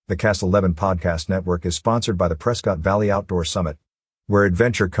The Cast 11 podcast network is sponsored by the Prescott Valley Outdoor Summit, where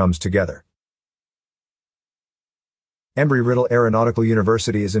adventure comes together. Embry-Riddle Aeronautical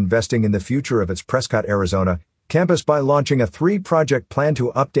University is investing in the future of its Prescott, Arizona campus by launching a 3-project plan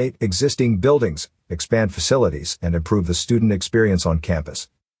to update existing buildings, expand facilities, and improve the student experience on campus.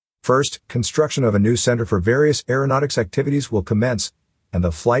 First, construction of a new center for various aeronautics activities will commence, and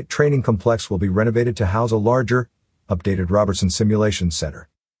the flight training complex will be renovated to house a larger, updated Robertson Simulation Center.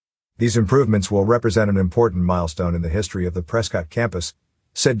 These improvements will represent an important milestone in the history of the Prescott campus,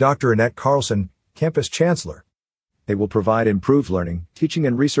 said Dr. Annette Carlson, campus chancellor. They will provide improved learning, teaching,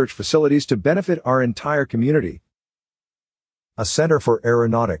 and research facilities to benefit our entire community. A Center for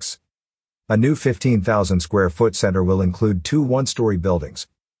Aeronautics. A new 15,000 square foot center will include 2 one-story buildings.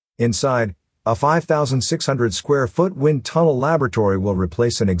 Inside, a 5,600 square foot wind tunnel laboratory will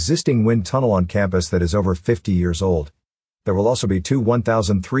replace an existing wind tunnel on campus that is over 50 years old. There will also be 2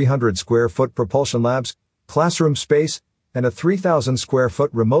 1,300 square foot propulsion labs, classroom space, and a 3,000 square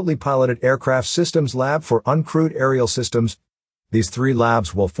foot remotely piloted aircraft systems lab for uncrewed aerial systems. These 3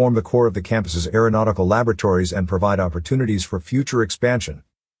 labs will form the core of the campus's aeronautical laboratories and provide opportunities for future expansion.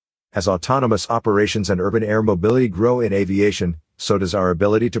 As autonomous operations and urban air mobility grow in aviation, so does our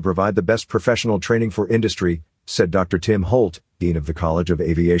ability to provide the best professional training for industry, said Dr. Tim Holt, Dean of the College of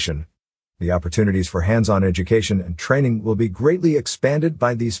Aviation. The opportunities for hands-on education and training will be greatly expanded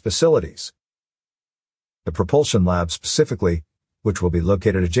by these facilities. The propulsion lab specifically, which will be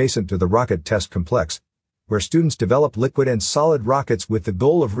located adjacent to the rocket test complex, where students develop liquid and solid rockets with the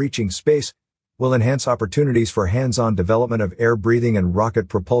goal of reaching space, will enhance opportunities for hands-on development of air-breathing and rocket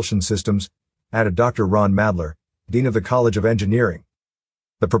propulsion systems, added Dr. Ron Madler, Dean of the College of Engineering.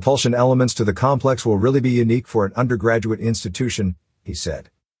 The propulsion elements to the complex will really be unique for an undergraduate institution, he said.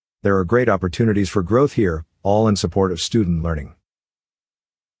 There are great opportunities for growth here, all in support of student learning.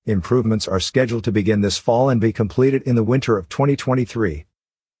 Improvements are scheduled to begin this fall and be completed in the winter of 2023.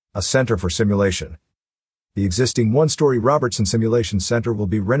 A Center for Simulation. The existing 1-story Robertson Simulation Center will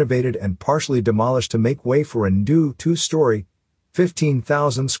be renovated and partially demolished to make way for a new 2-story,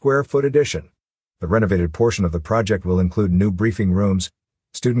 15,000 square foot addition. The renovated portion of the project will include new briefing rooms,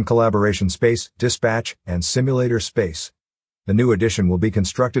 student collaboration space, dispatch, and simulator space. The new addition will be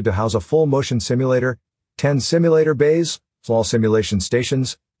constructed to house a full motion simulator, 10 simulator bays, small simulation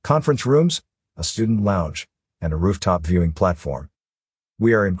stations, conference rooms, a student lounge, and a rooftop viewing platform.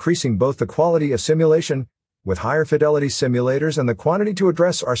 We are increasing both the quality of simulation, with higher fidelity simulators, and the quantity to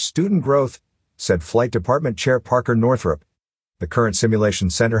address our student growth, said Flight Department Chair Parker Northrup. The current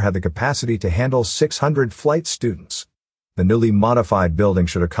simulation center had the capacity to handle 600 flight students. The newly modified building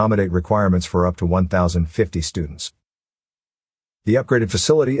should accommodate requirements for up to 1,050 students. The upgraded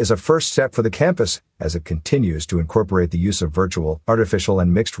facility is a first step for the campus as it continues to incorporate the use of virtual, artificial,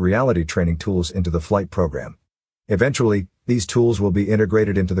 and mixed reality training tools into the flight program. Eventually, these tools will be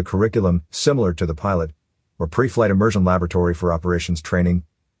integrated into the curriculum, similar to the pilot or pre-flight immersion laboratory for operations training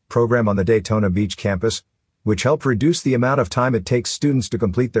program on the Daytona Beach campus, which helped reduce the amount of time it takes students to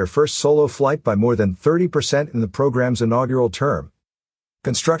complete their first solo flight by more than 30% in the program's inaugural term.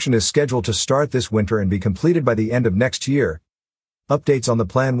 Construction is scheduled to start this winter and be completed by the end of next year. Updates on the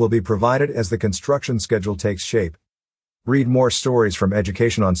plan will be provided as the construction schedule takes shape. Read more stories from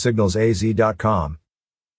Education on SignalsAZ.com.